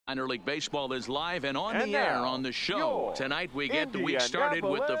Minor League Baseball is live and on the air on the show. Tonight we get the week started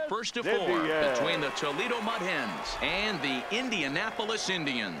with the first of 4 between the Toledo Mud Hens and the Indianapolis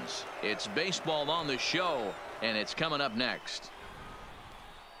Indians. It's baseball on the show, and it's coming up next.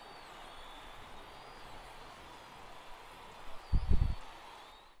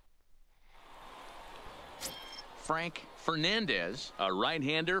 Frank Fernandez, a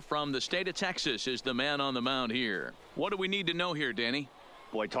right-hander from the state of Texas, is the man on the mound here. What do we need to know here, Danny?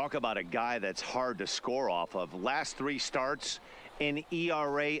 Boy, talk about a guy that's hard to score off of. Last 3 starts, an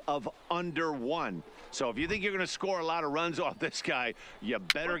ERA of under 1. So if you think you're going to score a lot of runs off this guy, you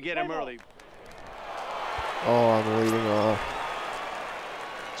better get him early. Oh, I'm leading off.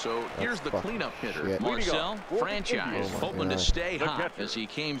 So here's the cleanup hitter, shit. Marcel Franchise, hoping to stay hot as he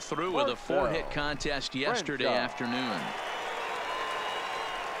came through with a 4-hit contest yesterday afternoon.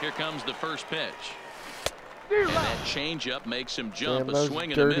 Here comes the first pitch. And that changeup makes him jump. Damn, a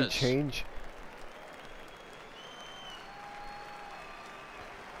swing and a miss. Change.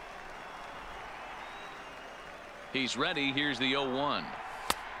 He's ready. Here's the 0-1.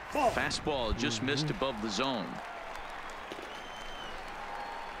 Fastball just missed above the zone.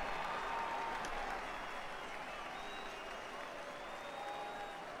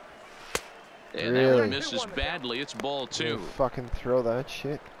 And that one misses badly. It's ball 2. Fucking throw that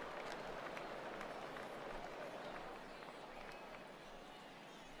shit.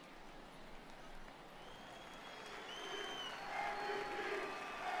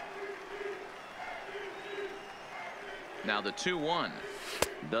 Now the 2-1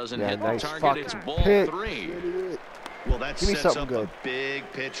 doesn't hit nice the target. It's ball 3. Well, that sets up a big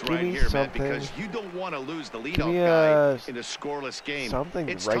pitch right here, Matt, because you don't want to lose the leadoff guy in a scoreless game.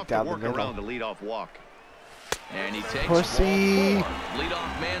 It's tough to work around the leadoff walk. And he takes Pussy.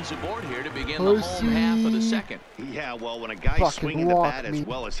 leadoff man's aboard here to begin the home half of the second. Yeah, well, when a guy's swinging the bat as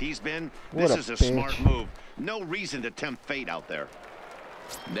well as he's been, this is a smart move. No reason to tempt fate out there.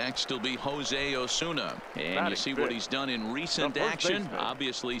 Next will be Jose Osuna, and you see what he's done in recent action.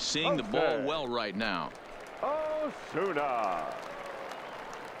 Obviously seeing the ball well right now. Osuna.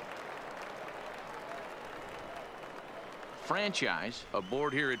 Franchise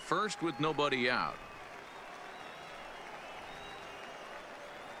aboard here at first with nobody out.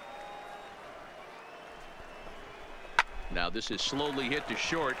 Now this is slowly hit to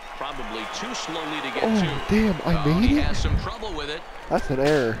short, probably too slowly to get to. Oh, damn, I made he it? has some trouble with it. That's an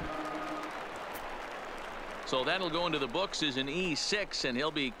error. So that'll go into the books as an E6, and he'll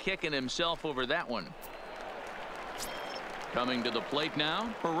be kicking himself over that one. Coming to the plate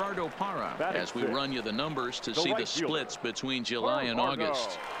now, Gerardo Parra, as we run you the numbers to see the splits between July and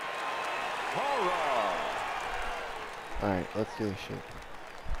August. All right, let's do this shit.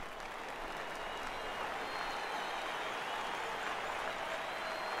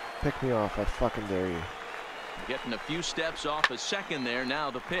 Pick me off, I fucking dare you. Getting a few steps off a second there. Now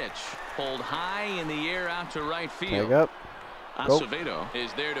the pitch. Pulled high in the air out to right field. Hang up. Acevedo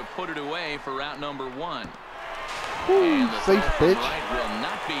is there to put it away for route number 1. Woo, and the safe pitch. Right will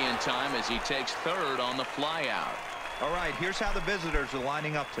not be in time as he takes third on the fly out. All right, here's how the visitors are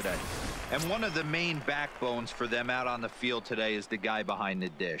lining up today. And one of the main backbones for them out on the field today is the guy behind the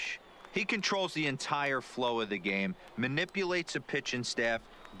dish. He controls the entire flow of the game, manipulates the pitching staff,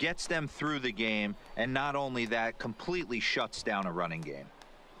 gets them through the game, and not only that, completely shuts down a running game.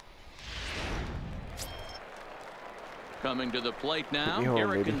 Coming to the plate now,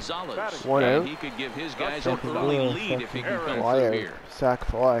 Eric Gonzalez. One out. He could give his guys an early lead if he can come fly through out. here. Sack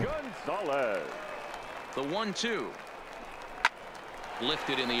fly. Gonzalez. The 1-2.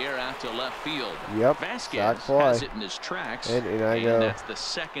 Lifted in the air out to left field. Yep. Vasquez has it in his tracks, and that's the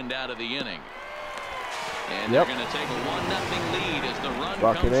second out of the inning. And they're going to take a 1-0 lead as the run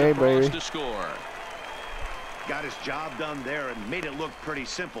comes across to score. Got his job done there and made it look pretty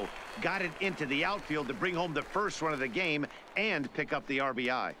simple. Got it into the outfield to bring home the first run of the game and pick up the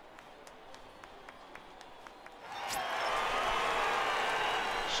RBI.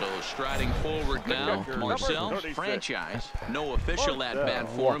 So striding forward now, Marcel Franchise. No official at-bat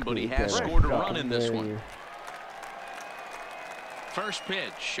for him, but he has scored a run in this one. First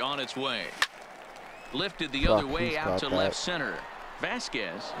pitch on its way. Lifted the other way out to left center.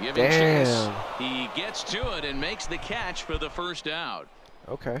 Vasquez giving chase. He gets to it and makes the catch for the first out.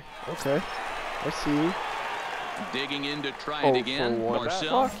 Okay. I see you. Digging in to try it again.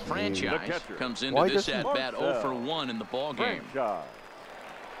 Marcel Franchise comes into this at-bat 0 for 1 in the ball game.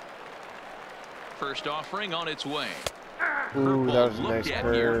 First offering on its way. Ooh, that was a nice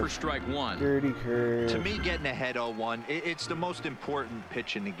curve. Here for curve. strike 1. Dirty curve. To me, getting ahead 0-1, it's the most important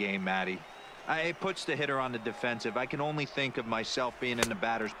pitch in the game, Matty. It puts the hitter on the defensive. I can only think of myself being in the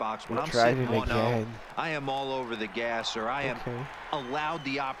batter's box. When I'm tried sitting it 1-0, again. I am all over the gas, or I am allowed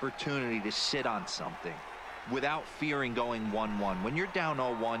the opportunity to sit on something without fearing going 1-1. When you're down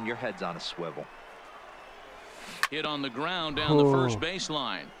 0-1, your head's on a swivel. Hit on the ground down the first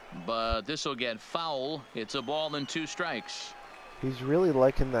baseline, but this will get foul. It's a ball and 2 strikes. He's really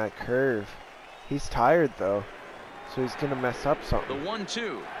liking that curve. He's tired though, so he's gonna mess up something. The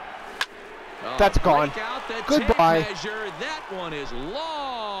 1-2. That's gone. Goodbye. That one is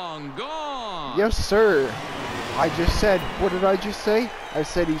long gone. Yes, sir. I just said, what did I just say? I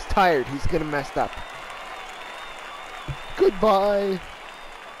said he's tired. He's gonna mess up. Goodbye.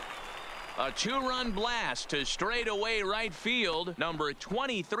 A 2-run blast to straightaway right field. Number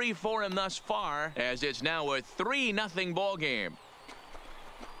 23 for him thus far, as it's now a 3-0 ball game.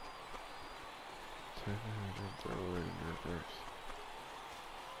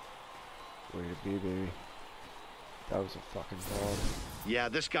 Way to be, baby. That was a fucking ball. Yeah,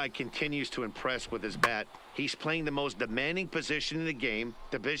 this guy continues to impress with his bat. He's playing the most demanding position in the game,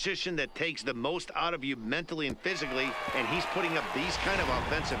 the position that takes the most out of you mentally and physically, and he's putting up these kind of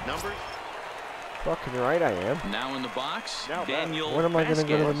offensive numbers. Fucking right I am. Now in the box, Daniel when am I going to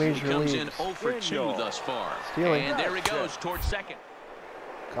go to the major comes leagues? in 0 for 2 thus far. Stealing. And there he goes towards second.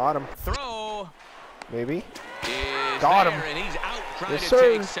 Got him. Throw. Maybe. Got him. And he's out trying Yes, to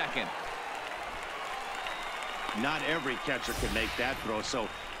sir. take second. Not every catcher can make that throw, so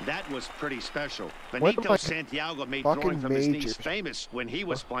that was pretty special. When Benito am I Santiago made fucking throwing from his knees majors? famous when he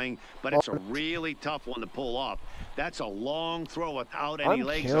was playing, but it's a really tough one to pull off. That's a long throw without any I'm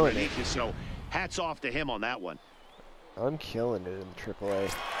legs killing underneath you, so hats off to him on that one. I'm killing it in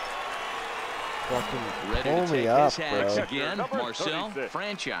AAA. Fucking Ready pull to me take up, his hats bro. again, Marcel, 36.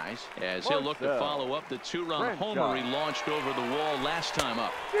 franchise, as he'll look to Marcel. follow up the 2-run homer he launched over the wall last time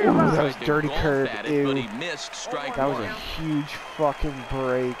up. Ooh, that was Tried to dirty golf curve. at it, but Ew. he missed strike That was one. a huge fucking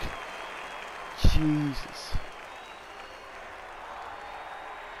break. Jesus.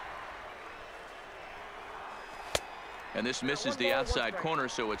 And this misses the outside corner,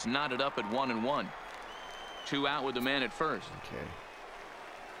 so it's knotted up at 1-1. 2 out with the man at first. Okay.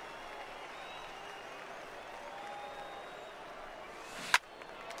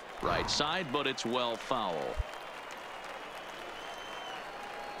 Right side, but it's well foul.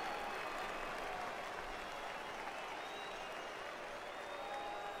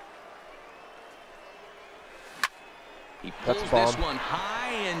 He pulls That's a this bomb. one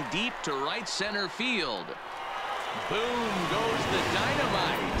high and deep to right center field. Boom goes the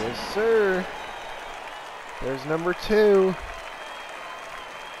dynamite. Yes, sir. There's number 2.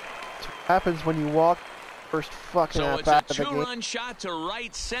 That's what happens when you walk first fucking So at it's a bat of the game. 2-run shot to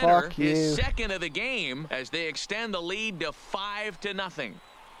right center. Fuck His you. second of the game as they extend the lead to 5-0.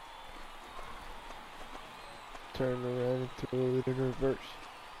 Turn around and throw it in reverse.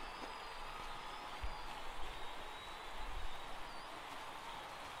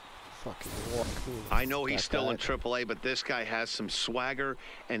 Fucking walk me. I know he's That still in guy. AAA, but this guy has some swagger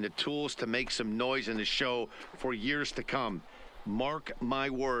and the tools to make some noise in the show for years to come. Mark my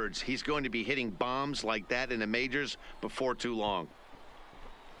words, he's going to be hitting bombs like that in the majors before too long.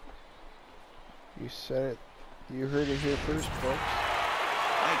 You said it. You heard it here first, folks.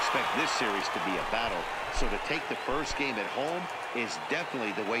 I expect this series to be a battle, so to take the first game at home is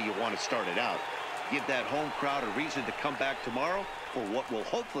definitely the way you want to start it out. Give that home crowd a reason to come back tomorrow for what will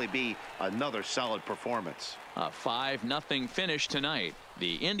hopefully be another solid performance. A 5-0 finish tonight.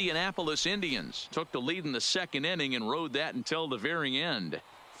 The Indianapolis Indians took the lead in the second inning and rode that until the very end.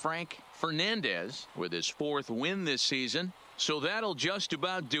 Frank Fernandez with his 4th win this season. So that'll just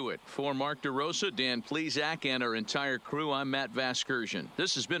about do it. For Mark DeRosa, Dan Plesac, and our entire crew, I'm Matt Vasgersian.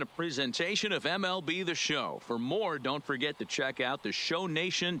 This has been a presentation of MLB The Show. For more, don't forget to check out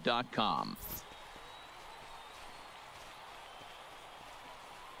theshownation.com.